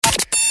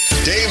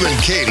Dave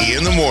and Katie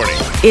in the morning.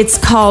 It's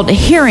called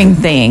hearing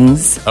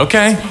things.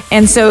 Okay.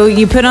 And so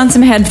you put on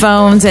some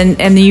headphones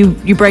and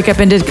you break up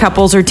into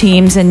couples or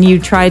teams and you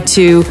try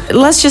to,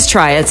 let's just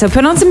try it. So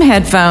put on some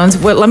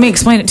headphones. Let me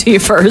explain it to you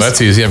first.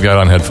 That's easy. I've got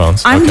on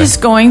headphones. I'm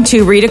just going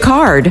to read a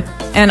card.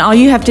 And all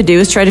you have to do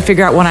is try to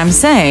figure out what I'm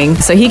saying.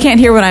 So he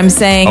can't hear what I'm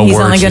saying. He's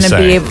only going to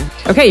be able...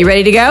 Okay, you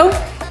ready to go?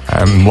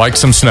 I'm like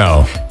some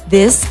snow.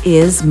 This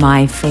is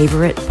my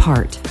favorite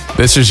part.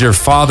 This is your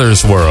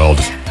father's world.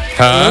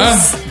 Huh?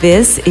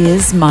 This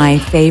is my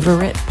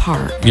favorite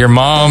part. Your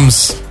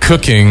mom's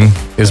cooking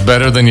is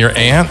better than your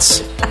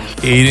aunt's.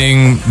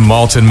 Eating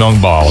malted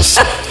milk balls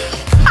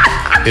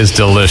is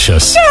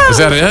delicious. No. Is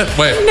that it?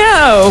 Wait.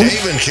 No.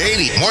 Dave and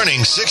Katie,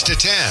 morning 6 to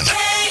 10.